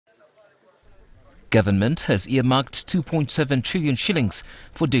Government has earmarked 2.7 trillion shillings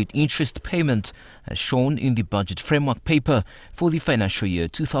for debt interest payment, as shown in the budget framework paper for the financial year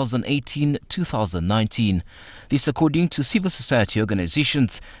 2018-2019. This, according to civil society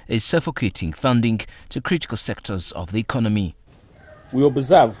organizations, is suffocating funding to critical sectors of the economy. We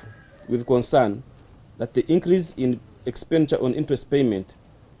observe with concern that the increase in expenditure on interest payment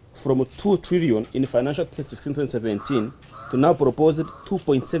from 2 trillion in financial year 2016-2017 to now proposed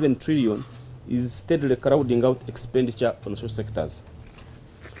 2.7 trillion is steadily crowding out expenditure on social sectors.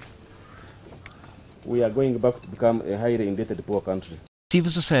 We are going back to become a highly indebted poor country.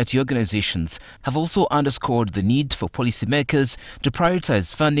 Civil society organizations have also underscored the need for policymakers to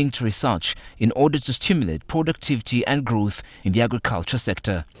prioritize funding to research in order to stimulate productivity and growth in the agriculture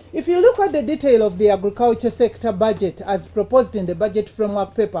sector. If you look at the detail of the agriculture sector budget as proposed in the budget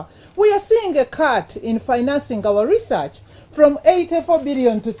framework paper, we are seeing a cut in financing our research from 84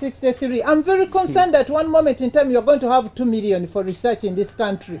 billion to 63. I'm very concerned that one moment in time you're going to have 2 million for research in this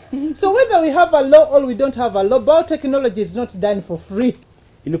country. So whether we have a law or we don't have a law, biotechnology is not done for free.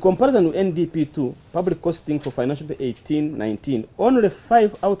 In comparison with NDP2, public costing for financial year 18-19, only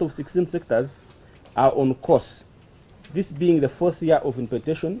 5 out of 16 sectors are on course, this being the 4th year of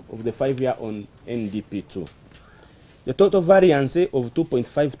implementation of the 5-year on NDP2. The total variance of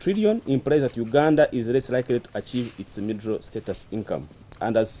 2.5 trillion implies that Uganda is less likely to achieve its middle status income.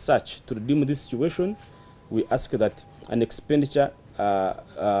 And as such, to redeem this situation, we ask that an expenditure,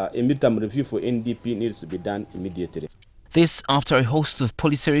 a midterm review for NDP needs to be done immediately. This after a host of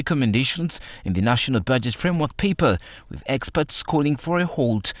policy recommendations in the National Budget Framework paper, with experts calling for a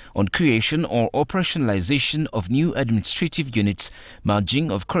halt on creation or operationalization of new administrative units, merging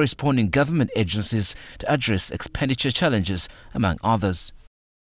of corresponding government agencies to address expenditure challenges, among others.